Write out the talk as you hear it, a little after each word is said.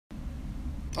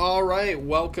All right,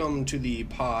 welcome to the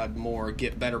Pod More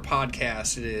Get Better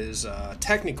podcast. It is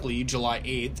technically July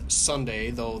 8th,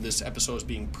 Sunday, though this episode is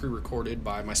being pre-recorded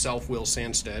by myself, Will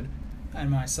Sandstead.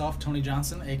 And myself, Tony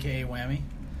Johnson, a.k.a. Whammy.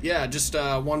 Yeah, just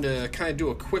wanted to kind of do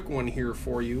a quick one here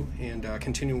for you and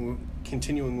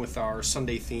continuing with our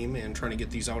Sunday theme and trying to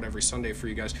get these out every Sunday for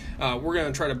you guys. We're going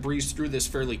to try to breeze through this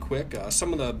fairly quick.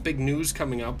 Some of the big news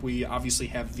coming up, we obviously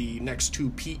have the next two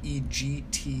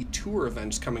PEGT Tour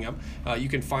events coming up. You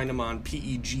can find them on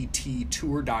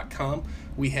PEGTtour.com.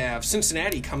 We have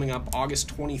Cincinnati coming up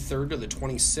August 23rd to the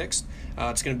 26th.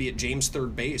 It's going to be at James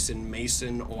Third Base in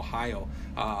Mason, Ohio.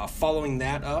 Following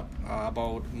that up,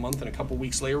 about a month and a couple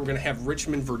weeks later, we're going to have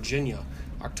Richmond, Virginia,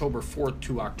 October 4th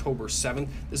to October 7th.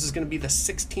 This is going to be the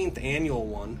 16th annual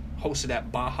one, hosted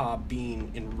at Baja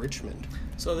Bean in Richmond.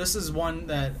 So this is one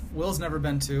that Will's never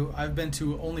been to. I've been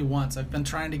to only once. I've been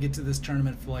trying to get to this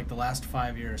tournament for like the last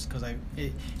 5 years because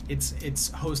it's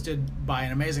hosted by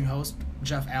an amazing host,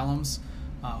 Jeff Allums,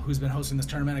 who's been hosting this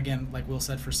tournament, again, like Will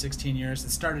said, for 16 years.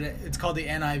 It's called the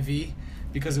NIV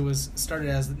because it was started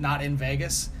as not in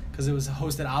Vegas because it was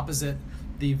hosted opposite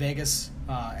the Vegas,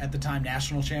 at the time,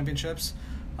 National Championships.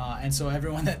 And so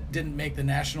everyone that didn't make the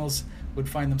Nationals would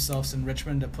find themselves in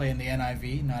Richmond to play in the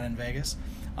NIV, not in Vegas.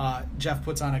 Jeff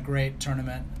puts on a great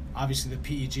tournament. Obviously, the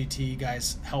PEGT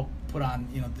guys help put on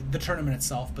the tournament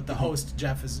itself, but the host,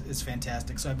 Jeff, is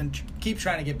fantastic. So I've been keep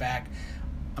trying to get back.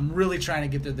 I'm really trying to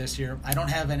get there this year. I don't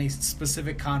have any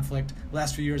specific conflict. The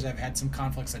last few years I've had some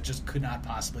conflicts that just could not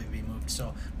possibly be moved.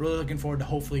 So really looking forward to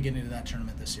hopefully getting to that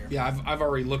tournament this year. Yeah, I've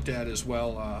already looked at it as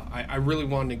well. I really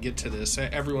wanted to get to this.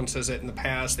 Everyone says it in the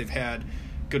past. They've had,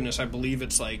 goodness, I believe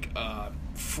it's like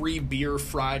free beer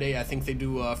Friday. I think they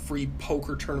do a free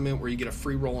poker tournament where you get a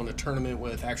free roll in a tournament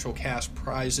with actual cash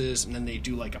prizes, and then they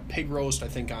do like a pig roast, I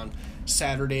think, on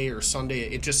Saturday or Sunday.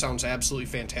 It just sounds absolutely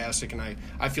fantastic, and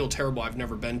I feel terrible I've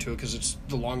never been to it because it's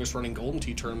the longest running Golden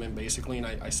Tee tournament basically, and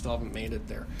I still haven't made it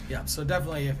there. Yeah, so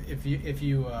definitely if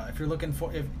you're looking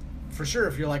for sure,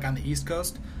 if you're like on the East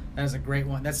Coast, that is a great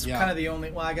one. That's kind of the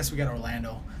only. Well, I guess we got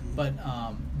Orlando, but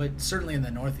certainly in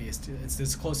the Northeast, it's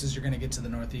as close as you're going to get to the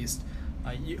Northeast.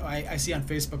 I see on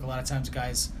Facebook a lot of times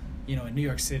guys, in New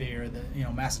York City or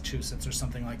Massachusetts or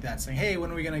something like that, saying, "Hey, when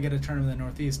are we going to get a tournament in the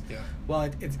Northeast?" Yeah. Well, I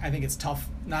think it's tough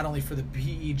not only for the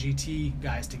PEGT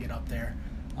guys to get up there,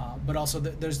 but also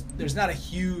there's not a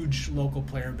huge local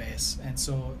player base, and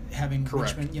so having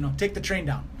Richmond, take the train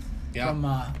down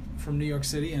from New York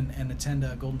City and attend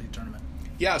a Golden Tee tournament.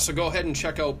 Yeah, so go ahead and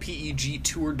check out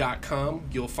PEGTour.com.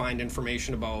 You'll find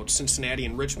information about Cincinnati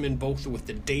and Richmond, both with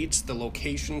the dates, the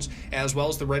locations, as well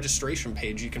as the registration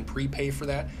page. You can prepay for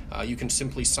that. You can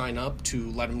simply sign up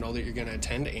to let them know that you're going to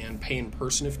attend and pay in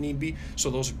person if need be. So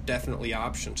those are definitely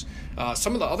options.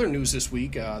 Some of the other news this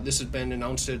week, this has been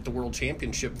announced at the World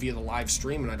Championship via the live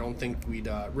stream, and I don't think we'd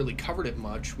really covered it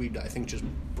much. We'd, I think, just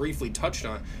briefly touched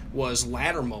on it, was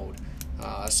ladder mode.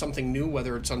 Something new,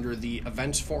 whether it's under the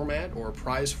events format or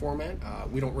prize format.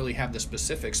 We don't really have the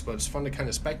specifics, but it's fun to kind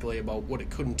of speculate about what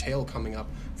it could entail coming up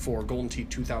for Golden Tee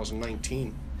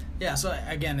 2019. Yeah, so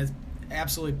again, it's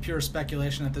absolutely pure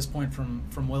speculation at this point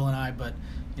from Will and I, but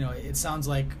it sounds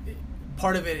like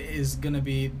part of it is going to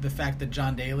be the fact that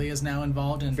John Daly is now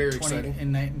involved in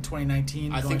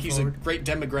 2019. I think he's forward. A great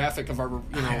demographic of our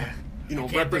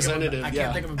representative. I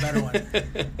can't think of a better one.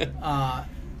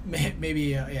 Maybe,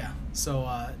 yeah. So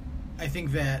I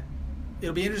think that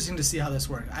it'll be interesting to see how this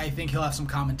works. I think he'll have some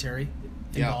commentary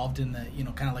involved in the,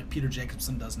 kind of like Peter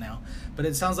Jacobson does now. But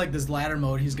it sounds like this ladder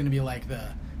mode, he's going to be like the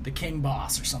king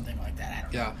boss or something like that. I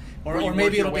don't know. Or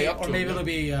maybe it'll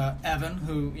be Evan,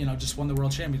 who just won the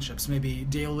World Championships. Maybe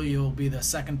Daly will be the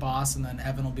second boss, and then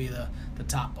Evan will be the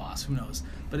top boss. Who knows?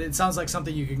 But it sounds like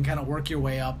something you can kind of work your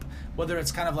way up. Whether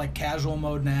it's kind of like casual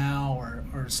mode now or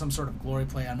some sort of glory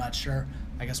play, I'm not sure.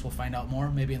 I guess we'll find out more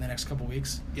maybe in the next couple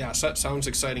weeks. Yeah, so that sounds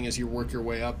exciting as you work your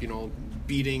way up,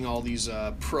 beating all these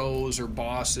pros or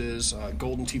bosses,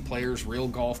 Golden Tee players, real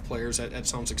golf players. That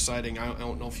sounds exciting. I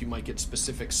don't know if you might get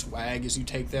specific swag as you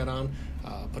take that on,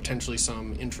 potentially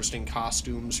some interesting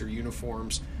costumes or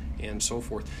uniforms and so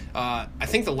forth. I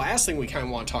think the last thing we kind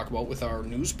of want to talk about with our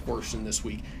news portion this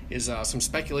week is some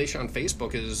speculation on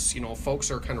Facebook is, folks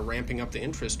are kind of ramping up the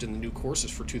interest in the new courses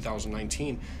for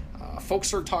 2019.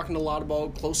 Folks are talking a lot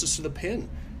about closest to the pin.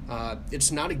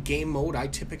 It's not a game mode I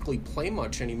typically play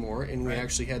much anymore, and we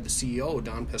actually had the CEO,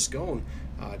 Don Pescone,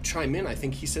 chime in. I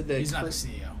think he said that... He's not a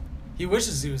CEO. He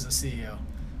wishes he was a CEO.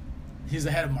 He's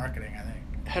the head of marketing, I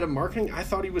think. Head of marketing? I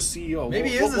thought he was CEO. Maybe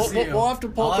he is the CEO. We'll have to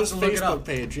pull up his Facebook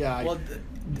page. Yeah. Well,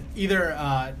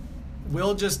 either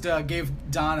Will just gave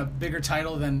Don a bigger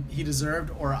title than he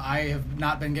deserved, or I have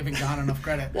not been giving Don enough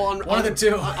credit. Well, one of the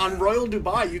two. On Royal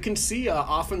Dubai, you can see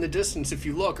off in the distance, if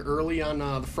you look early on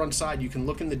the front side, you can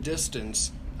look in the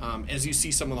distance as you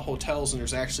see some of the hotels, and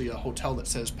there's actually a hotel that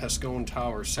says Pescone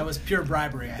Towers. So that was pure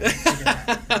bribery. I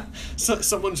think. so,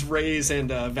 someone's raise and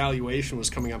valuation was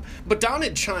coming up. But Don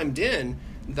had chimed in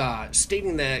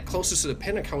stating that closest to the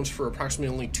pin accounts for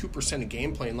approximately only 2% of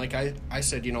gameplay. And like I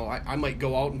said, I might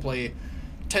go out and play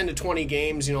 10 to 20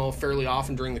 games, fairly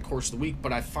often during the course of the week,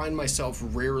 but I find myself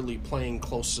rarely playing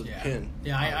close to the pin.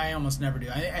 Yeah, I almost never do.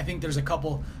 I think there's a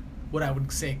couple, what I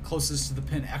would say, closest to the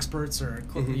pin experts or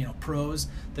pros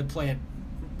that play it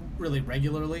really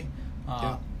regularly.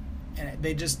 And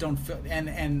they just don't feel.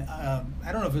 And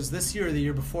I don't know if it was this year or the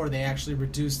year before, they actually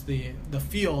reduced the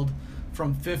field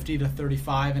from 50 to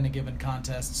 35 in a given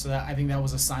contest. So I think that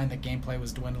was a sign that gameplay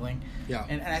was dwindling. Yeah.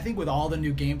 And I think with all the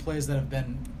new gameplays that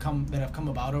have come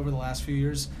about over the last few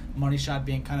years, Money Shot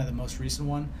being kind of the most recent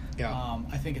one,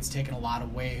 I think it's taken a lot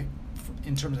away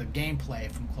in terms of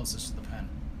gameplay from closest to the pin.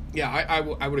 Yeah,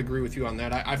 I would agree with you on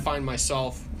that. I find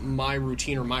myself, my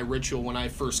routine or my ritual when I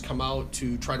first come out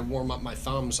to try to warm up my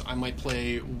thumbs, I might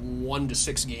play 1 to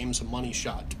 6 games of Money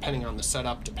Shot, depending on the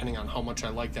setup, depending on how much I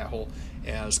like that hole,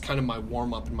 as kind of my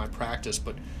warm-up and my practice.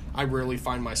 But I rarely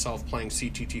find myself playing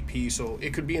CTTP, so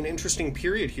it could be an interesting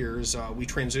period here as we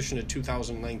transition to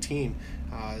 2019,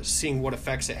 seeing what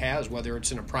effects it has, whether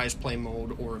it's in a prize play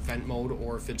mode or event mode,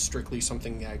 or if it's strictly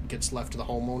something that gets left to the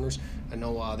homeowners. I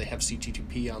know they have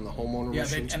CTTP on the homeowner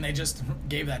machines. And they just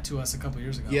gave that to us a couple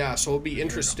years ago. Yeah, so it'll be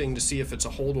interesting to see if it's a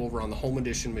holdover on the home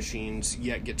edition machines,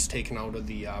 yet gets taken out of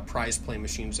the prize play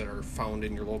machines that are found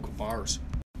in your local bars.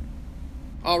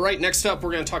 All right, next up,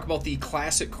 we're going to talk about the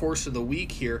classic course of the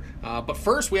week here. But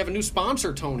first, we have a new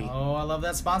sponsor, Tony. Oh, I love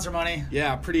that sponsor money.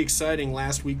 Yeah, pretty exciting.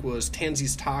 Last week was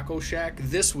Tansy's Taco Shack.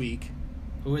 This week...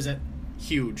 Who is it?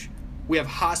 Huge. We have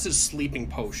Haas's Sleeping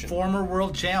Potion. Former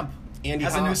world champ. Andy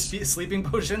has Haas. A new sleeping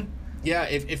potion? Yeah,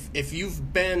 if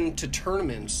you've been to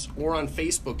tournaments or on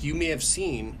Facebook, you may have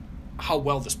seen how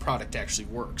well this product actually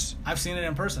works. I've seen it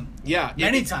in person. Yeah.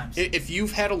 Many times. If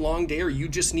you've had a long day or you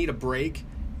just need a break...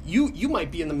 You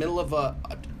might be in the middle of a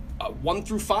 1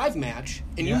 through 5 match,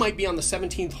 and you might be on the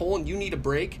 17th hole and you need a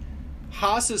break.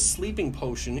 Haas's Sleeping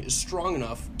Potion is strong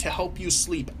enough to help you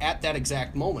sleep at that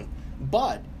exact moment.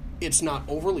 But it's not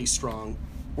overly strong,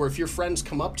 where if your friends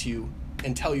come up to you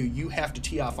and tell you have to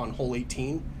tee off on hole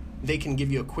 18, they can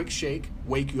give you a quick shake,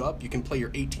 wake you up, you can play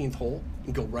your 18th hole,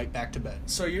 and go right back to bed.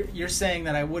 So you're saying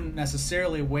that I wouldn't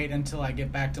necessarily wait until I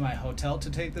get back to my hotel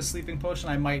to take the Sleeping Potion?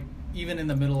 I might, even in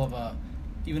the middle of a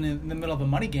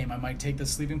money game, I might take the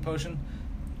Sleeping Potion,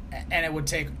 and it would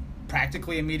take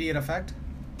practically immediate effect?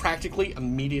 Practically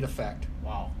immediate effect.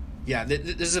 Wow. Yeah,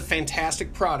 this is a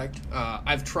fantastic product.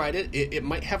 I've tried it. It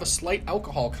might have a slight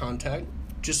alcohol content,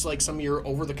 just like some of your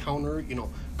over-the-counter,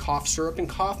 cough syrup and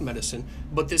cough medicine.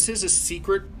 But this is a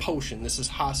secret potion. This is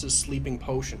Haas's Sleeping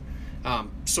Potion.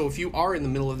 So if you are in the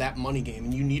middle of that money game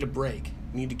and you need a break,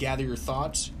 you need to gather your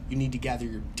thoughts, you need to gather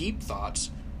your deep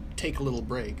thoughts, take a little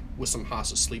break with some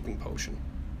Haas's Sleeping Potion.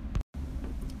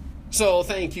 So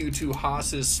thank you to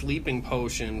Haas's Sleeping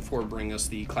Potion for bringing us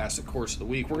the Classic Course of the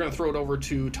Week. We're going to throw it over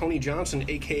to Tony Johnson,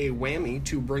 a.k.a. Whammy,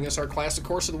 to bring us our Classic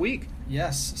Course of the Week.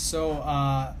 Yes. So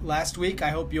last week,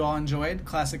 I hope you all enjoyed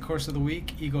Classic Course of the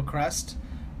Week, Eagle Crest.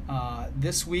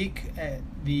 This week,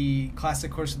 the Classic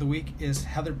Course of the Week is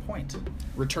Heather Point.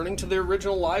 Returning to the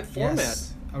original live format.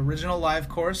 Yes. Original live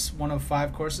course, one of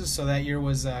 5 courses. So that year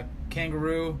was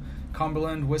Kangaroo,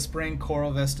 Cumberland, Whispering,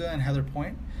 Coral Vista, and Heather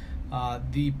Point.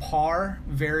 The par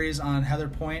varies on Heather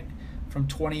Point from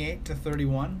 28 to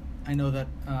 31. I know that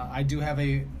I do have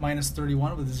a minus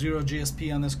 31 with 0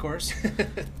 GSP on this course.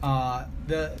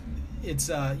 It's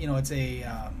a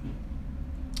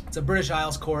British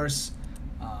Isles course.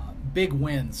 Big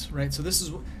winds, right? So this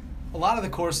is a lot of the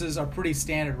courses are pretty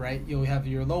standard, right? You'll have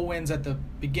your low winds at the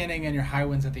beginning and your high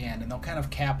winds at the end, and they'll kind of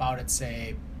cap out at,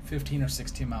 say, 15 or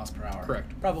 16 miles per hour.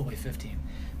 Correct. Probably 15.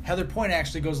 Heather Point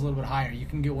actually goes a little bit higher. You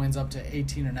can get winds up to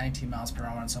 18 or 19 miles per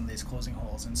hour on some of these closing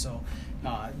holes. And so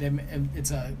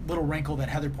it's a little wrinkle that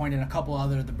Heather Point and a couple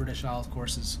other of the British Isles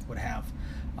courses would have.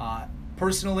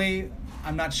 Personally,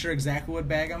 I'm not sure exactly what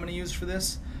bag I'm going to use for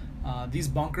this. These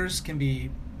bunkers can be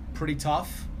pretty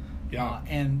tough. Yeah.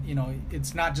 And,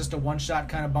 it's not just a one-shot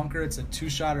kind of bunker. It's a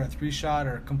 2-shot or a 3-shot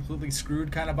or a completely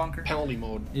screwed kind of bunker. Penalty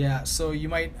mode. Yeah, so you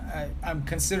might I'm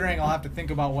considering I'll have to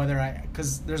think about whether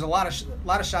because there's a lot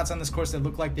of shots on this course that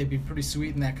look like they'd be pretty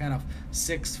sweet in that kind of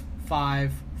 6,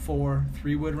 5, 4,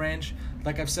 3 wood range.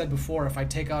 Like I've said before, if I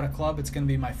take out a club, it's going to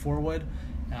be my 4 wood.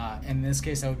 In this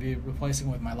case, I would be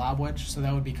replacing with my lob wedge, so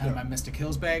that would be kind of my Mystic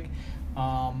Hills bag.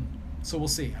 So we'll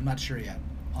see. I'm not sure yet.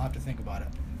 I'll have to think about it.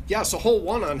 Yeah, so hole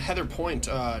 1 on Heather Point,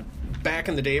 back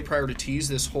in the day prior to tees,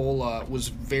 this hole was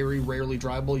very rarely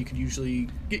drivable. You could usually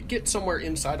get somewhere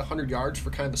inside 100 yards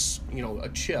for kind of a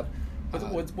chip.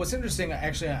 What's interesting,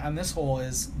 actually, on this hole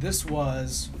is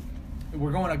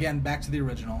we're going, again, back to the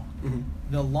original. Mm-hmm.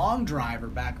 The long driver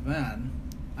back then,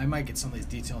 I might get some of these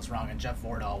details wrong, and Jeff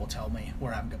Vordahl will tell me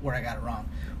where I got it wrong,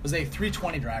 was a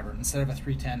 320 driver instead of a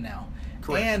 310 now.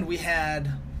 Correct. And we had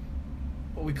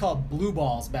what we called blue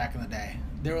balls back in the day.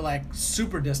 They were like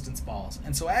super distance balls.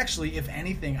 And so actually, if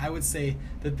anything, I would say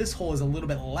that this hole is a little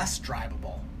bit less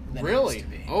drivable than it used to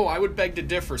be. Oh, I would beg to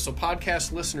differ. So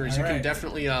podcast listeners, you All right. can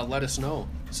definitely let us know.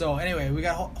 So anyway, we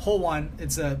got hole 1.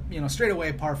 It's a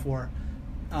straightaway par 4,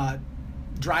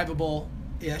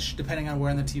 drivable-ish, depending on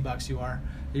where in the tee box you are.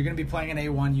 You're going to be playing an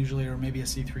A1 usually, or maybe a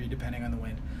C3, depending on the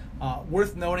wind.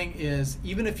 Worth noting is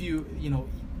even if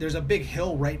there's a big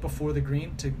hill right before the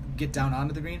green to get down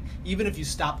onto the green. Even if you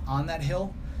stop on that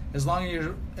hill, as long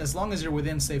as you're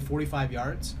within, say, 45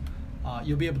 yards,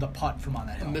 you'll be able to putt from on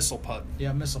that hill. A missile putt.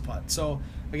 Yeah, missile putt. So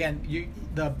again,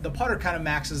 the putter kind of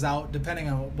maxes out depending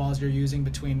on what balls you're using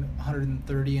between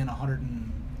 130 and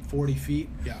 140 feet.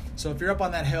 Yeah. So if you're up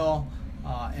on that hill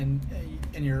and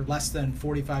you're less than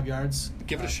 45 yards,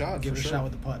 give it a shot. Give it a shot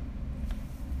with the putt.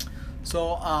 So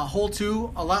hole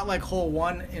 2, a lot like hole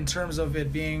 1 in terms of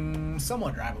it being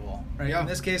somewhat drivable, right? Yeah. In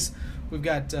this case, we've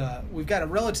got a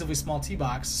relatively small tee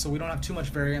box, so we don't have too much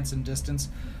variance in distance.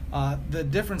 The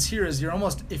difference here is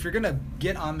if you're going to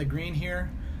get on the green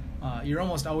here, you're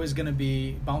almost always going to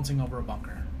be bouncing over a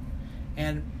bunker.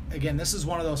 And again, this is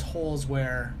one of those holes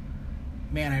where,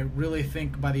 man, I really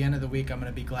think by the end of the week I'm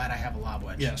going to be glad I have a lob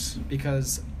wedge. Yes.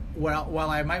 Because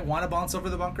while I might want to bounce over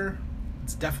the bunker,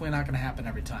 it's definitely not going to happen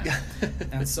every time.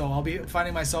 And so I'll be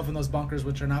finding myself in those bunkers,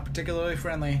 which are not particularly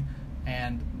friendly,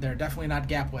 and they're definitely not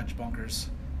gap wedge bunkers.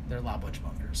 They're lob wedge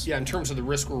bunkers. Yeah, in terms of the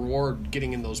risk reward,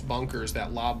 getting in those bunkers,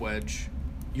 that lob wedge,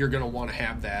 you're going to want to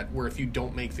have that. Where if you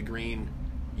don't make the green,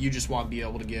 you just want to be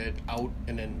able to get out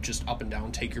and then just up and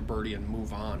down, take your birdie, and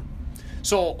move on.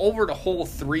 So over to hole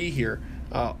 3 here.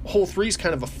 Hole 3 is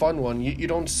kind of a fun one. You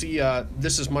don't see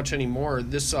this as much anymore.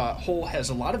 This hole has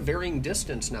a lot of varying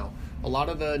distance now. A lot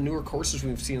of the newer courses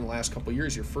we've seen in the last couple of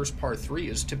years, your first par 3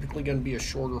 is typically going to be a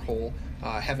shorter hole,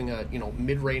 having a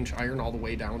mid-range iron all the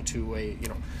way down to a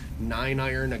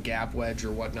 9-iron, a gap wedge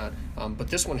or whatnot. But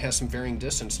this one has some varying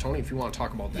distance. Tony, if you want to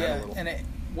talk about that a little.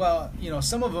 And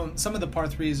some of the par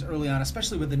 3s early on,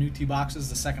 especially with the new tee boxes,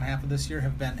 the second half of this year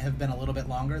have been a little bit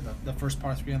longer. The first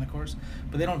par 3 on the course,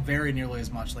 but they don't vary nearly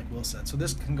as much, like Will said. So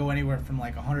this can go anywhere from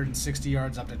like 160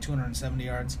 yards up to 270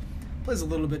 yards. Plays a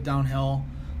little bit downhill.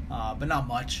 But not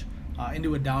much,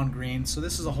 into a down green. So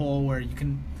this is a hole where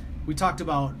we talked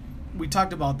about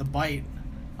the bite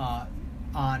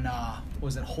on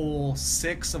was it hole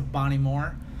 6 of Bonnie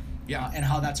Moore, and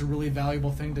how that's a really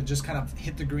valuable thing to just kind of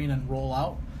hit the green and roll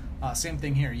out. Same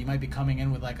thing here. You might be coming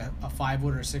in with like a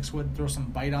 5-wood or 6-wood, throw some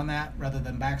bite on that rather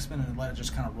than backspin and let it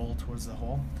just kind of roll towards the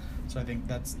hole. So I think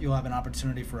you'll have an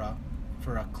opportunity for a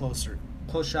close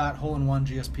shot hole-in-one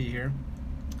GSP here.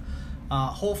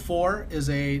 Hole 4 is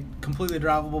a completely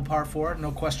drivable par 4,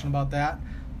 no question about that.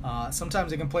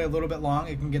 Sometimes it can play a little bit long.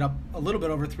 It can get up a little bit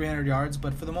over 300 yards,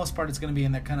 but for the most part, it's going to be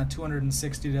in that kind of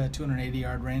 260 to 280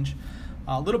 yard range.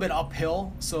 A little bit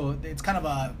uphill, so it's kind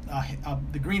of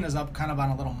the green is up kind of on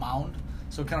a little mound,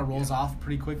 so it kind of rolls off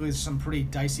pretty quickly. There's some pretty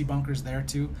dicey bunkers there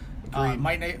too. Those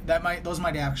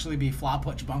might actually be flop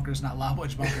wedge bunkers, not lob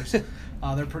wedge bunkers.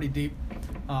 They're pretty deep.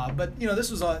 But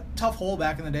this was a tough hole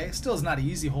back in the day. Still is not an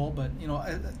easy hole, but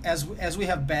as we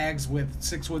have bags with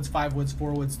 6 woods, 5 woods,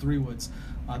 4 woods, 3 woods,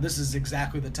 this is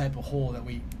exactly the type of hole that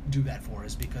we do that for,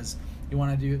 is because you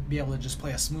want to be able to just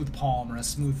play a smooth palm or a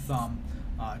smooth thumb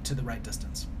to the right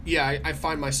distance. Yeah, I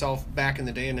find myself back in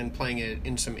the day and then playing it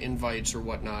in some invites or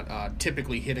whatnot,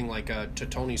 typically hitting to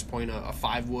Tony's point, a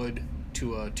 5-wood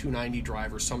to a 290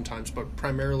 driver sometimes, but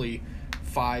primarily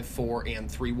 5, 4, and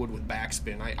 3 wood with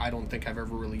backspin. I don't think I've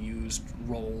ever really used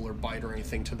roll or bite or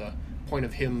anything, to the point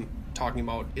of him talking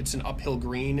about it's an uphill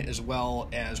green, as well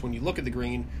as when you look at the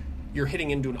green, you're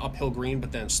hitting into an uphill green,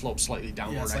 but then it slopes slightly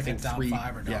downward. Yeah, it's like I think down 3,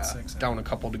 5 or down 6. Down a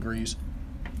couple degrees.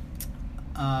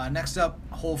 Next up,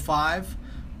 hole 5,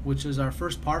 which is our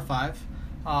first par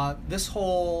 5. This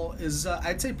hole is,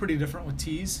 I'd say, pretty different with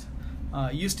tees.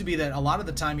 It used to be that a lot of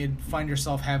the time you'd find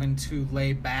yourself having to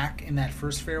lay back in that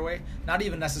first fairway, not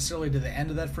even necessarily to the end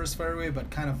of that first fairway, but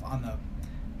kind of on the,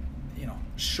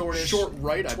 shortish. Short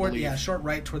right, I believe. Yeah, short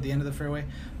right toward the end of the fairway.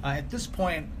 At this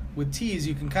point, with tees,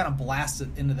 you can kind of blast it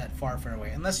into that far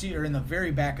fairway. Unless you're in the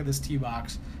very back of this tee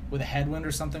box with a headwind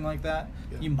or something like that,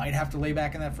 you might have to lay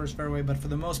back in that first fairway. But for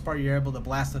the most part, you're able to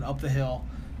blast it up the hill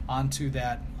onto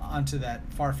that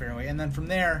far fairway. And then from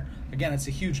there, again, it's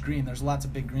a huge green. There's lots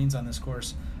of big greens on this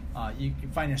course. You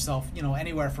find yourself,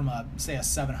 anywhere from a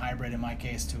 7 hybrid in my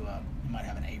case to you might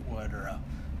have an 8 wood or a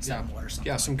 7 wood or something.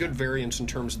 Yeah, some good variance in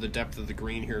terms of the depth of the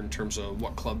green here, in terms of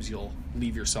what clubs you'll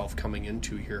leave yourself coming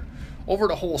into here. Over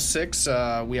to hole 6,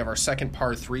 we have our second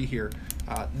par 3 here.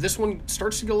 This one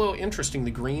starts to get a little interesting.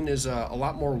 The green is a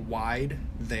lot more wide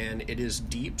than it is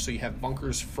deep, so you have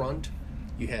bunkers front,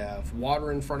 you have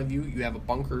water in front of you, you have a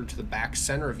bunker to the back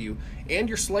center of you, and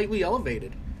you're slightly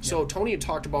elevated. So Tony had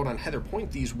talked about on Heather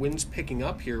Point these winds picking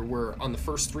up here, where on the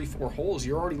first 3-4 holes,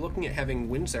 you're already looking at having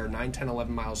winds there 9, 10,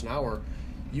 11 miles an hour.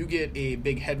 You get a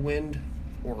big headwind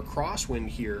or a crosswind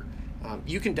here,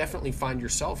 you can definitely find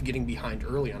yourself getting behind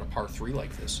early on a par 3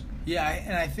 like this. Yeah,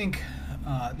 and I think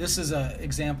this is an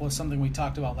example of something we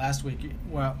talked about last week.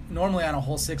 Well, normally on a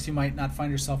hole 6, you might not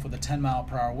find yourself with a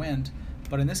 10-mile-per-hour wind,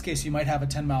 but in this case, you might have a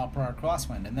 10-mile-per-hour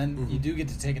crosswind, and then you do get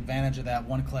to take advantage of that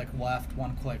one click left,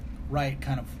 one click right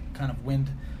kind of wind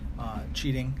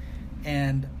cheating.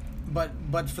 And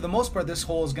but for the most part, this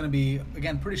hole is going to be,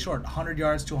 again, pretty short, 100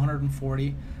 yards to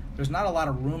 140. There's not a lot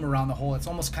of room around the hole. It's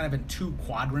almost kind of in 2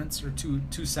 quadrants or two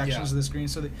sections of this green,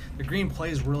 so the green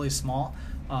plays really small.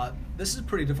 This is a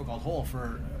pretty difficult hole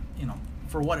for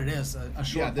what it is, a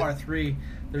short par 3.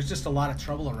 There's just a lot of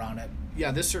trouble around it.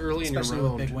 Yeah, this early in your round,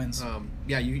 with big winds.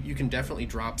 You can definitely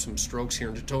drop some strokes here.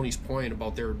 And to Tony's point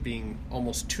about there being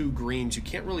almost 2 greens, you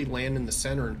can't really land in the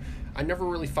center. And I never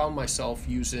really found myself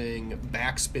using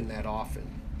backspin that often.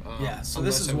 So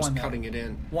this is one cutting it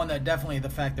in. One that definitely, the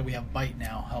fact that we have bite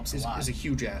now helps a lot. Is a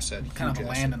huge asset. Kind of a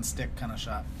land and stick kind of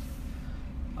shot.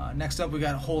 Next up, we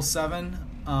got hole 7.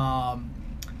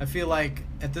 I feel like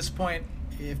at this point,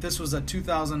 if this was a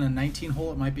 2019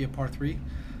 hole, it might be a par 3.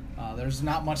 There's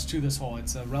not much to this hole.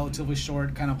 It's a relatively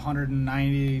short, kind of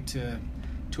 190 to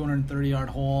 230 yard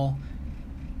hole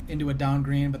into a down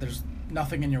green, but there's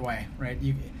nothing in your way, right?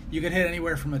 You could hit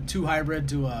anywhere from a 2 hybrid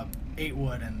to a 8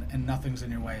 wood, and nothing's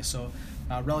in your way. So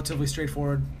relatively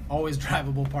straightforward, always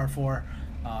drivable par 4.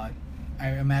 I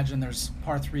imagine there's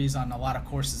par 3s on a lot of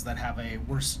courses that have a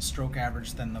worse stroke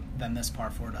average than this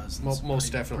par 4 does.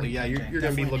 Most definitely, you're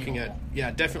going to be looking at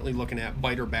definitely looking at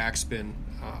bite or backspin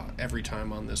every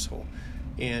time on this hole.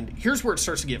 And here's where it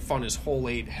starts to get fun: is hole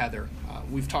 8, Heather.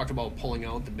 We've talked about pulling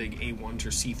out the big A1s or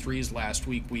C3s last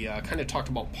week. We kind of talked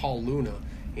about Paul Luna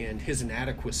and his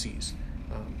inadequacies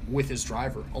with his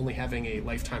driver, only having a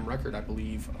lifetime record, I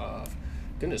believe, of,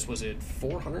 goodness, was it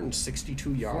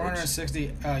 462 yards?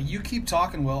 460. You keep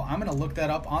talking, Will. I'm going to look that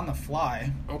up on the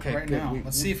fly right now.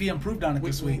 Let's see if he improved on it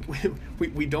this week.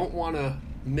 We don't want to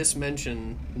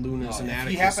mismention Luna's inadequacies. If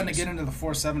he happened to get into the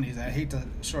 470s, I hate to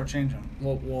shortchange him.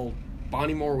 Well,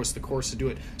 Bonnie Moore was the course to do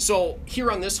it. So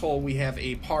here on this hole, we have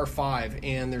a par 5,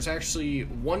 and there's actually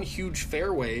one huge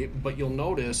fairway, but you'll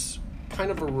notice kind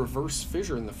of a reverse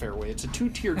fissure in the fairway. It's a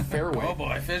 2-tiered fairway. Oh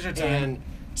boy, fissure time. And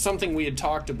something we had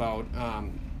talked about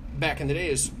back in the day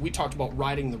is we talked about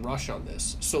riding the rush on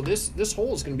this. So this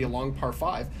hole is going to be a long par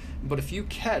 5, but if you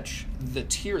catch the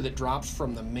tier that drops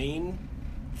from the main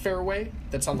fairway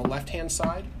that's on the left-hand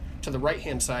side to the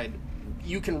right-hand side,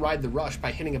 you can ride the rush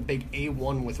by hitting a big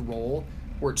A1 with roll,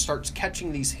 where it starts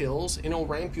catching these hills, and it'll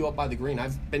ramp you up by the green.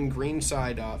 I've been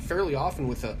greenside fairly often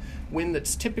with a wind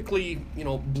that's typically,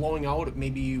 blowing out at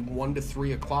maybe 1 to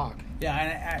 3 o'clock.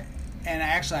 Yeah, and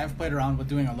actually I've played around with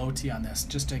doing a low tee on this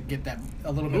just to get that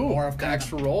a little bit more of kind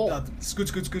extra roll. The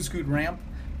scoot ramp.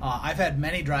 I've had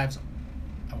many drives.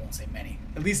 I won't say many.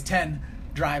 At least 10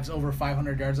 drives over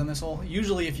 500 yards on this hole.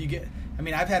 Usually, if you get,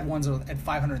 I've had ones at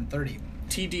 530.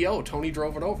 TDO, Tony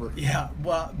drove it over. Yeah,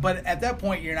 well, but at that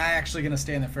point, you're not actually going to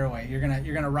stay in the fairway. You're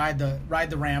gonna ride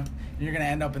the ramp, and you're going to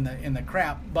end up in the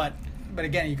crap. But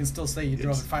again, you can still say you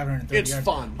drove at 530 yards. It's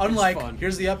fun. Unlike, it's fun.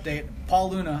 Here's the update: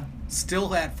 Paul Luna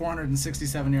still at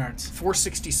 467 yards.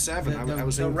 467. I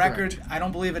was the incorrect. record. I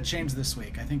don't believe it changed this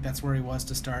week. I think that's where he was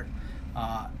to start.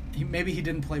 Maybe he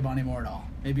didn't play Bonnie Moore at all.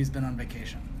 Maybe he's been on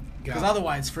vacation. Because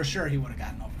otherwise, for sure, he would have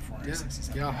gotten over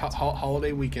 467 yards.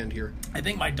 Holiday weekend here. I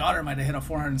think my daughter might have hit a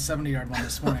 470-yard one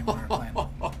this morning when we were playing.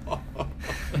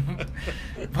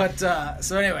 But,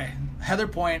 so anyway, Heather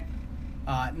Point,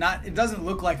 It doesn't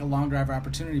look like a long driver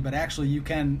opportunity, but actually you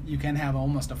can have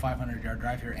almost a 500-yard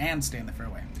drive here and stay in the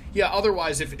fairway. Yeah,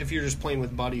 otherwise, if you're just playing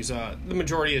with buddies, the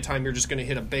majority of the time you're just going to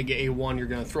hit a big A1, you're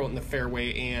going to throw it in the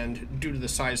fairway, and due to the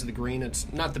size of the green,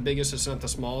 it's not the biggest, it's not the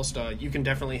smallest. You can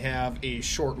definitely have a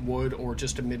short wood or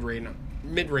just a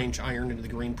mid-range iron into the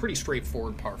green. Pretty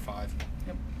straightforward par 5.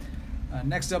 Yep.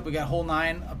 Next up, we got hole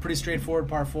 9, a pretty straightforward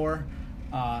par 4.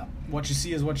 What you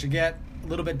see is what you get. A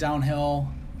little bit downhill,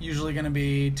 usually going to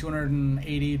be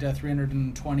 280 to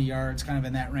 320 yards, kind of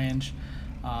in that range.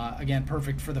 Again,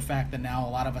 perfect for the fact that now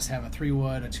a lot of us have a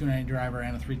 3-wood, a 290 driver,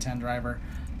 and a 310 driver.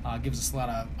 Gives us a lot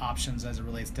of options as it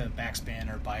relates to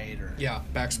backspin or bite.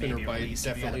 Backspin or bite,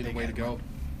 definitely the way to go.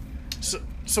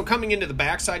 So coming into the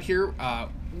backside here,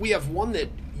 we have one that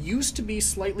used to be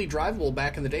slightly drivable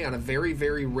back in the day on a very,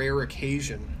 very rare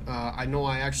occasion. I know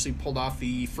I actually pulled off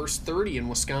the first 30 in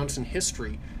Wisconsin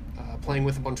history, playing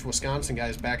with a bunch of Wisconsin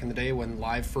guys back in the day when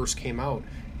Live first came out.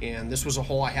 And this was a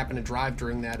hole I happened to drive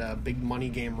during that big money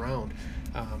game round.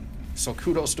 So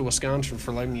kudos to Wisconsin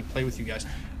for letting me play with you guys.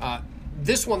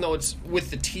 This one, though, it's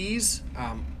with the tees.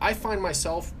 I find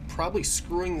myself probably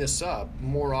screwing this up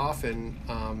more often,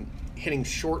 hitting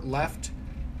short left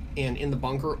and in the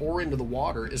bunker or into the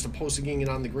water as opposed to getting it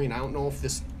on the green. I don't know if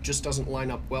this just doesn't line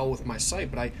up well with my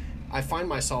sight, but I find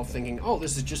myself thinking, oh,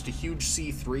 this is just a huge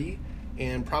C3,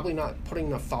 and probably not putting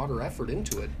enough thought or effort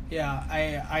into it. Yeah,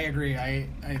 I agree. I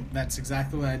that's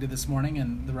exactly what I did this morning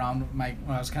in the round. When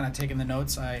I was kind of taking the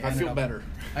notes, I feel better.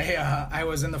 I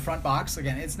was in the front box.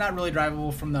 Again, it's not really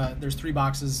drivable from there's 3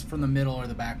 boxes from the middle or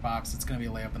the back box. It's going to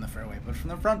be a layup in the fairway. But from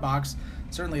the front box,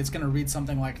 certainly it's going to read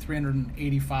something like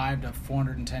 385 to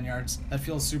 410 yards. That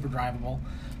feels super drivable.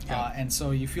 Yeah. And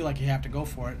so you feel like you have to go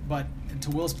for it. But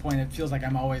to Will's point, it feels like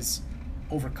I'm always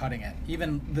overcutting it.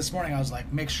 Even this morning I was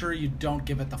like, make sure you don't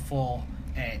give it the full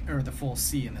A, or the full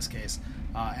C in this case,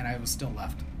 and I was still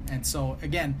left. And so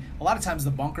again, a lot of times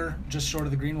the bunker just short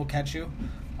of the green will catch you,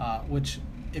 which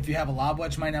if you have a lob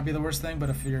wedge might not be the worst thing, but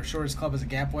if your shortest club is a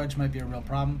gap wedge might be a real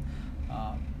problem.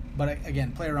 But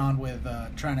again, play around with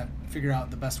trying to figure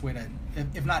out the best way to,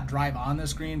 if not drive on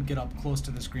this green, get up close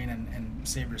to this green and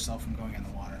save yourself from going in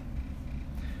the water.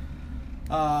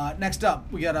 Next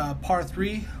up, we got a par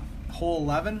 3, hole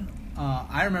 11.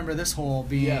 I remember this hole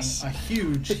being a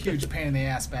huge pain in the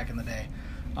ass back in the day.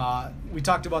 We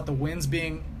talked about the winds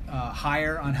being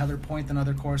higher on Heather Point than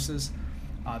other courses.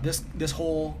 This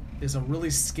hole is a really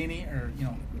skinny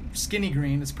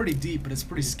green. It's pretty deep, but it's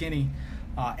pretty skinny.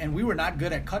 And we were not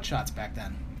good at cut shots back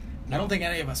then. No. I don't think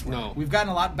any of us were. No. We've gotten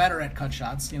a lot better at cut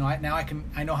shots. Now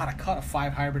I know how to cut a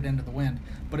 5 hybrid into the wind,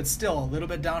 but it's still a little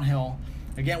bit downhill.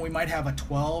 Again, we might have a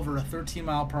 12 or a 13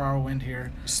 mile per hour wind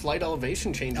here. Slight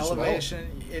elevation change as well.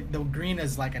 The green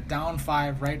is like a down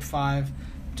 5, right 5.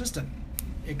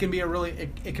 It can be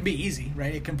it can be easy,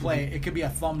 right? It can play. Mm-hmm. It could be a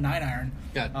thumb 9-iron.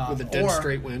 Yeah, with a dead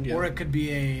straight wind. Yeah. Or it could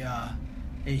be a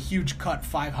huge cut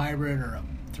 5 hybrid or a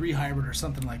 3 hybrid or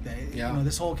something like that. Yeah.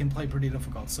 This hole can play pretty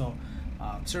difficult. So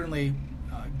certainly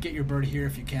get your birdie here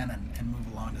if you can and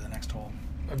move along to the next hole.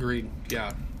 Agreed.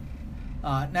 Yeah.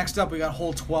 Next up, we got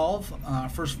hole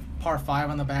 12, first par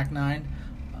 5 on the back 9.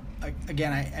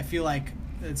 Again, I feel like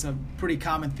it's a pretty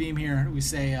common theme here. We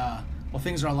say,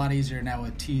 things are a lot easier now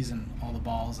with tees and all the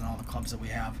balls and all the clubs that we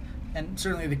have. And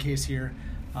certainly the case here,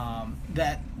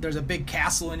 that there's a big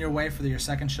castle in your way for your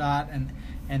second shot. And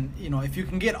if you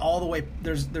can get all the way,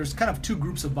 there's kind of 2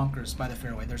 groups of bunkers by the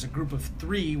fairway. There's a group of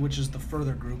 3, which is the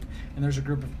further group, and there's a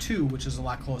group of 2, which is a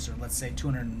lot closer, let's say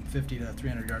 250 to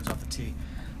 300 yards off the tee.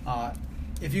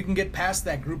 If you can get past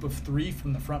that group of 3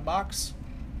 from the front box,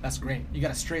 that's great. You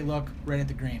got a straight look right at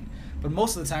the green. But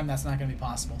most of the time, that's not going to be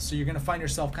possible. So you're going to find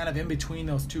yourself kind of in between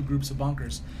those 2 groups of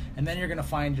bunkers. And then you're going to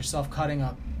find yourself cutting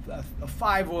a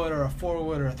 5-wood or a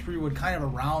 4-wood or a 3-wood kind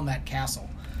of around that castle.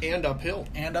 And uphill.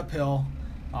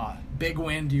 Big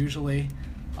wind usually.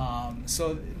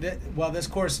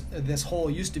 This hole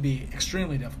used to be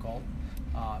extremely difficult.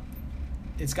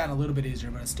 It's gotten a little bit easier,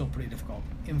 but it's still pretty difficult.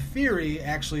 In theory,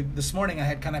 actually, this morning I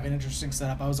had kind of an interesting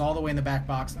setup. I was all the way in the back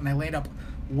box, and I laid up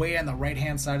way on the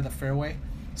right-hand side of the fairway.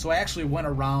 So I actually went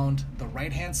around the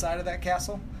right-hand side of that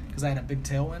castle because I had a big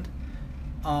tailwind.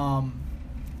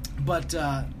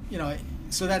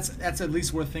 So that's at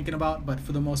least worth thinking about. But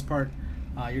for the most part,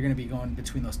 you're going to be going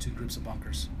between those 2 groups of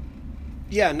bunkers.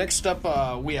 Yeah. Next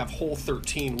up, we have hole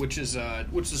 13, which is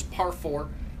par 4.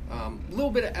 A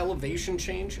little bit of elevation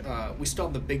change. We still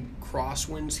have the big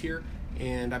crosswinds here,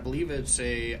 and I believe it's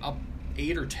a up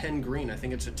 8 or 10 green. I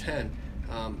think it's a 10.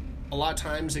 A lot of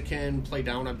times it can play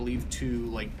down, I believe, to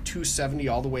like 270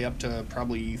 all the way up to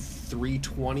probably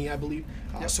 320, I believe.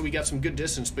 So we got some good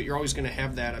distance, but you're always going to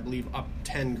have that, I believe, up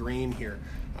 10 green here.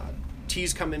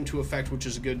 Tees come into effect, which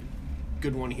is a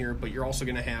good one here, but you're also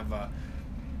going to have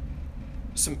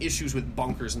some issues with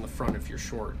bunkers in the front if you're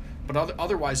short. But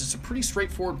otherwise, it's a pretty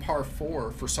straightforward par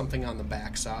 4 for something on the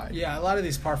back side. Yeah, a lot of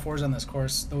these par 4s on this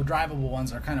course, the drivable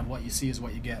ones are kind of what you see is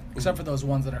what you get, except for those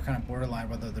ones that are kind of borderline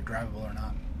whether they're drivable or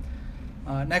not.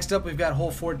 Next up, we've got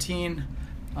hole 14,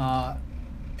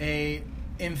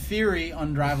 in theory,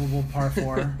 undrivable par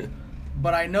 4.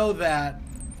 But I know that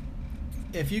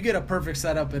if you get a perfect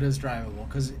setup, it is drivable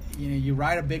because you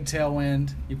ride a big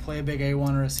tailwind, you play a big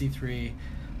A1 or a C3.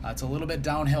 It's a little bit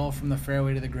downhill from the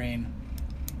fairway to the green.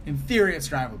 In theory, it's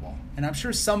drivable. And I'm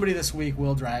sure somebody this week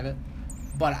will drive it,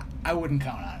 but I wouldn't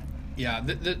count on it. Yeah,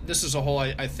 this is a hole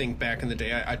I think back in the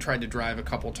day I tried to drive a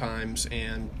couple times,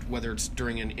 and whether it's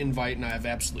during an invite and I have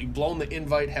absolutely blown the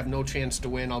invite, have no chance to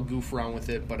win, I'll goof around with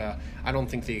it, but I don't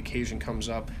think the occasion comes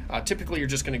up. Typically, you're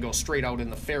just going to go straight out in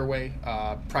the fairway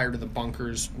prior to the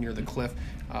bunkers near the cliff.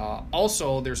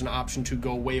 Also, there's an option to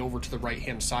go way over to the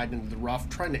right-hand side into the rough,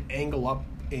 trying to angle up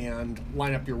and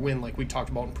line up your wind like we talked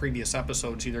about in previous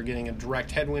episodes, either getting a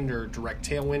direct headwind or direct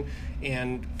tailwind.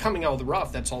 And coming out of the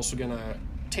rough, that's also going to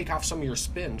take off some of your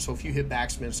spin. So if you hit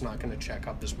backspin, it's not going to check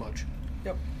up as much.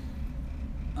 Yep.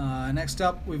 Next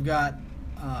up, we've got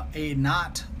a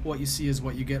not what you see is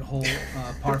what you get hole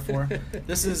par 4.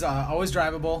 This is always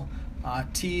drivable.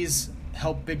 Tees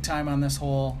help big time on this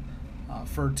hole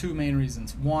for two main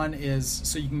reasons. One is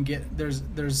so you can get there's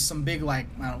some big, like,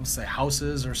 I don't say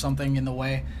houses or something in the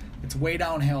way. It's way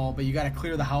downhill, but you got to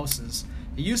clear the houses.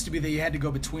 It used to be that you had to go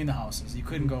between the houses. You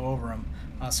couldn't go over them.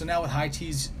 So now with high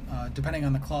tees, depending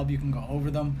on the club, you can go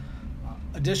over them.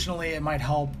 Additionally, it might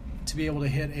help to be able to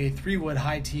hit a 3-wood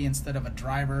high tee instead of a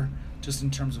driver, just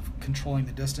in terms of controlling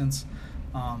the distance.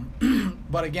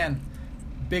 But again,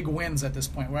 big winds at this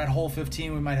point. We're at hole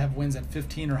 15. We might have winds at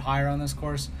 15 or higher on this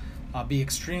course. Be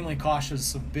extremely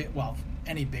cautious of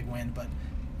any big wind, but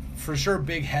for sure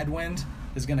big headwind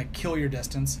is going to kill your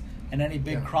distance, and any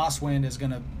big crosswind is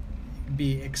going to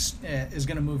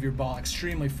move your ball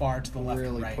extremely far to the left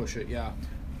really and right. Push it, yeah.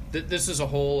 This is a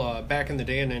hole back in the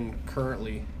day and then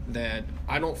currently that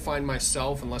I don't find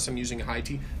myself, unless I'm using a high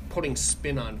tee, putting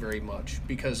spin on very much,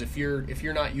 because if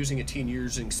you're not using a tee and you're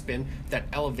using spin, that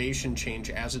elevation change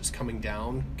as it's coming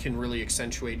down can really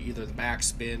accentuate either the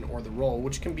backspin or the roll,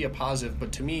 which can be a positive,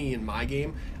 but to me in my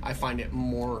game I find it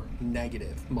more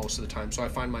negative most of the time. So I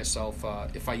find myself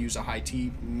if I use a high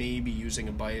tee, maybe using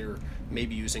a bite or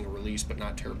maybe using a release, but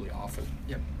not terribly often.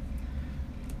 Yep.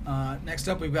 Next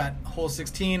up, we've got hole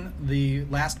 16, the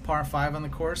last par 5 on the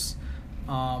course.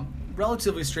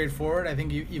 Relatively straightforward. I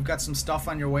think you've got some stuff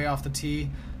on your way off the tee.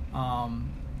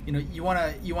 You want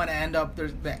to end up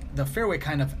there's the fairway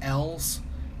kind of L's.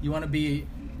 You want to be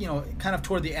kind of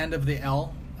toward the end of the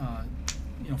L,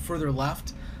 further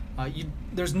left.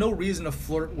 There's no reason to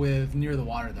flirt with near the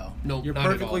water though. No, you're not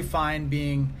at perfectly all. Fine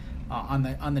being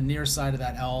on the near side of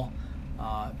that L.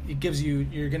 It gives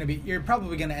you're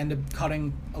probably going to end up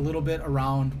cutting a little bit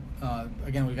around.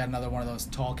 Again, we've got another one of those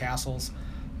tall castles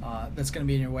that's going to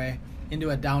be in your way into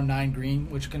a down 9 green,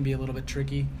 which can be a little bit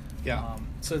tricky. Yeah.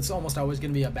 So it's almost always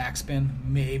going to be a backspin,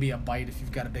 maybe a bite if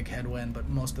you've got a big headwind, but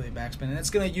mostly a backspin. And it's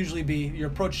going to usually be your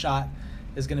approach shot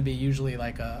is going to be usually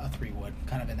like a 3-wood,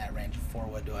 kind of in that range of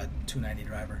 4-wood to a 290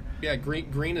 driver. Yeah,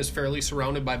 green is fairly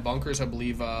surrounded by bunkers, I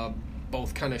believe.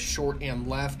 Both kind of short and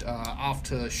left, off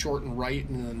to short and right,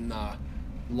 and then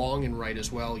long and right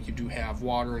as well. You do have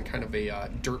water and kind of a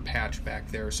dirt patch back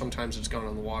there. Sometimes it's gone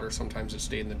on the water, sometimes it's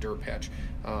stayed in the dirt patch.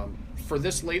 For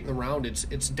this late in the round,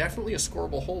 it's definitely a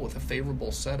scoreable hole with a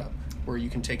favorable setup where you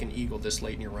can take an eagle this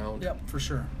late in your round. Yep, for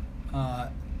sure.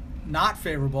 Not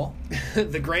favorable.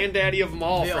 The granddaddy of them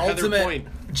all for Heather Point.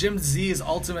 Jim Z's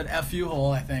ultimate FU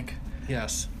hole, I think.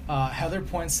 Yes. Heather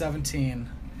Point 17.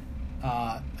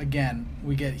 Again,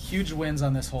 we get huge wins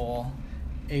on this hole.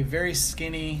 A very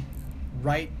skinny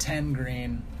right 10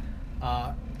 green.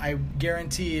 I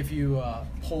guarantee if you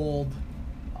polled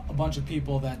a bunch of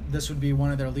people that this would be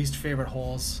one of their least favorite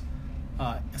holes,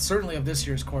 certainly of this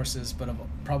year's courses, but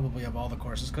probably of all the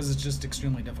courses, because it's just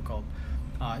extremely difficult.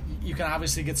 You can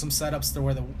obviously get some setups there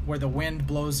where the wind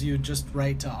blows you just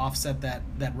right to offset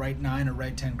that right 9 or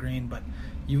right 10 green, but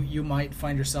you might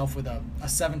find yourself with a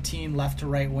 17 left to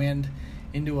right wind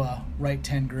into a right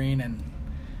 10 green, and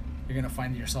you're going to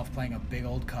find yourself playing a big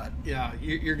old cut. Yeah,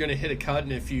 you're going to hit a cut,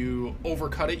 and if you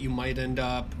overcut it, you might end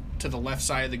up to the left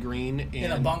side of the green. And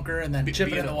in a bunker and then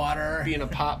chip it in the water. Be in a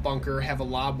pot bunker, have a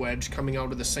lob wedge coming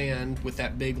out of the sand with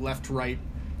that big left to right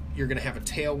you're going to have a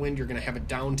tailwind, you're going to have a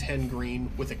down 10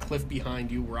 green with a cliff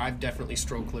behind you where I've definitely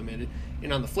stroke limited.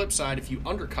 And on the flip side, if you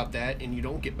undercut that and you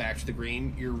don't get back to the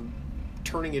green, you're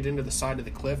turning it into the side of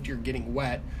the cliff, you're getting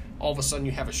wet. All of a sudden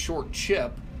you have a short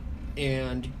chip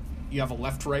and you have a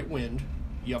left-right wind,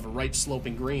 you have a right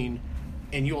sloping green,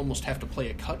 and you almost have to play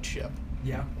a cut chip.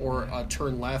 Yeah. Or a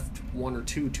turn left 1 or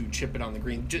 2 to chip it on the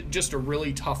green. Just a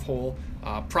really tough hole.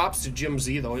 Props to Jim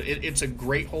Z, though. It's a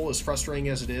great hole, as frustrating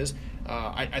as it is.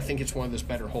 I think it's one of his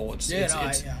better holes.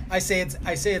 I say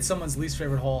it's someone's least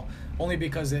favorite hole, only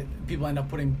because people end up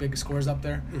putting big scores up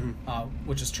there,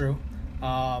 which is true.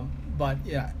 But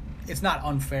yeah, it's not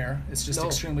unfair. It's just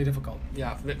extremely difficult.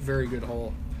 Yeah, very good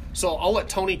hole. So I'll let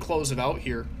Tony close it out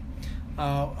here.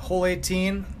 Hole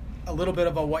 18, a little bit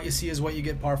of a what you see is what you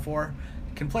get par 4.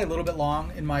 Can play a little bit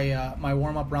long. In my my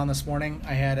warm-up round this morning,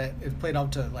 I had it played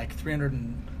out to like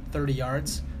 330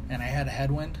 yards, and I had a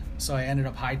headwind, so I ended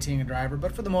up high teeing a driver.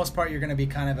 But for the most part, you're going to be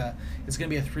it's going to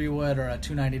be a 3-wood or a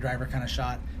 290 driver kind of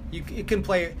shot. It can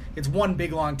play. It's one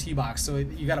big long tee box, so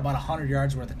you got about 100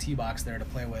 yards worth of tee box there to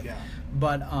play with. Yeah.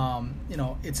 But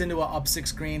it's into a up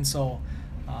 6 green, so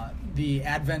the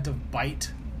advent of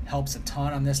bite helps a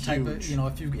ton on this type of.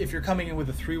 If you're coming in with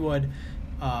a 3-wood,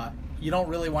 you don't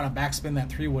really want to backspin that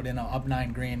 3-wood in an up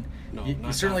 9 green. No,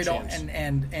 you certainly don't. Chance.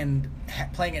 And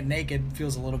playing it naked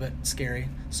feels a little bit scary.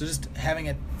 So just having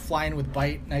it fly in with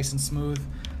bite, nice and smooth.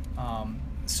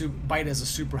 Bite is a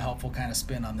super helpful kind of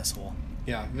spin on this hole.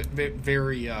 Yeah,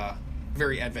 very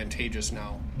very advantageous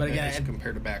now. But again, as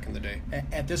compared to back in the day.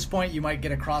 At this point, you might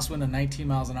get a crosswind of 19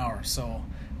 miles an hour. So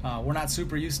we're not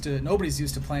super used to. Nobody's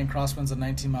used to playing crosswinds of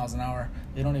 19 miles an hour.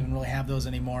 They don't even really have those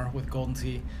anymore with Golden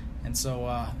Tee. And so,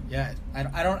 I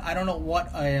don't know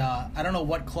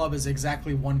what club is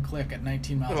exactly one click at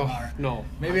 19 miles an hour. No,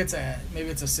 maybe it's a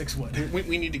 6-wood.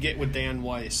 We need to get with Dan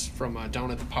Weiss from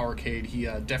down at the Powercade. He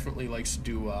definitely likes to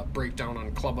do breakdown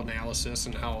on club analysis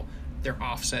and how they're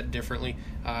offset differently.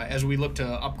 As we look to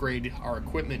upgrade our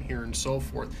equipment here and so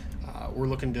forth, we're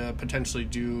looking to potentially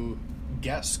do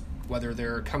guests, whether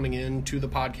they're coming in to the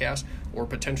podcast or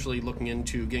potentially looking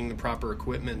into getting the proper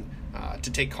equipment to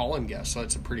take call-in guests. So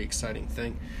that's a pretty exciting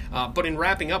thing. But in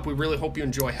wrapping up, we really hope you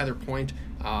enjoy Heather Point.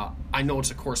 I know it's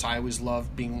a course I always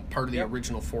love, being part of the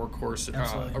original 4 course,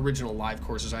 original live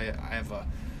courses. I have a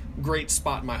great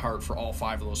spot in my heart for all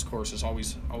 5 of those courses.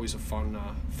 Always a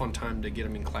fun time to get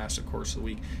them in Classic Course of the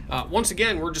Week. Once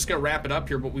again, we're just going to wrap it up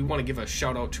here, but we want to give a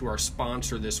shout out to our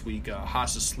sponsor this week,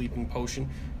 Haas's Sleeping Potion.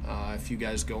 If you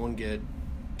guys go and get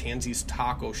Tansy's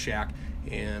Taco Shack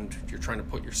and you're trying to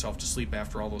put yourself to sleep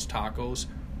after all those tacos,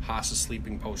 Haas's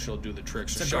Sleeping Potion will do the trick.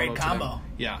 It's a great combo.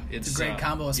 Yeah, it's a great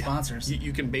combo of sponsors.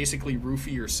 You can basically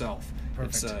roofie yourself.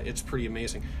 Perfect. It's pretty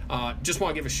amazing. Just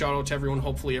want to give a shout out to everyone.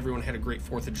 Hopefully everyone had a great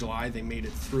 4th of July. They made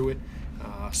it through it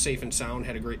safe and sound,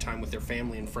 had a great time with their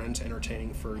family and friends,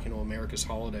 entertaining for America's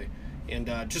holiday. And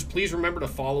just please remember to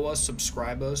follow us,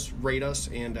 subscribe us, rate us,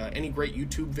 and any great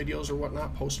YouTube videos or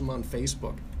whatnot, post them on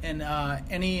Facebook. And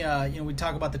we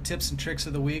talk about the tips and tricks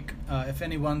of the week. If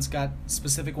anyone's got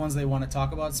specific ones they want to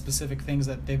talk about, specific things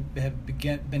that they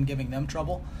have been giving them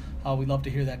trouble, we'd love to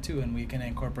hear that too, and we can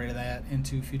incorporate that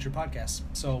into future podcasts.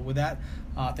 So with that,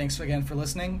 thanks again for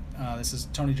listening. This is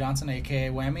Tony Johnson,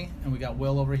 a.k.a. Whammy, and we got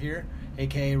Will over here,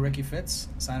 a.k.a. Ricky Fitz,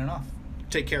 signing off.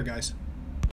 Take care, guys.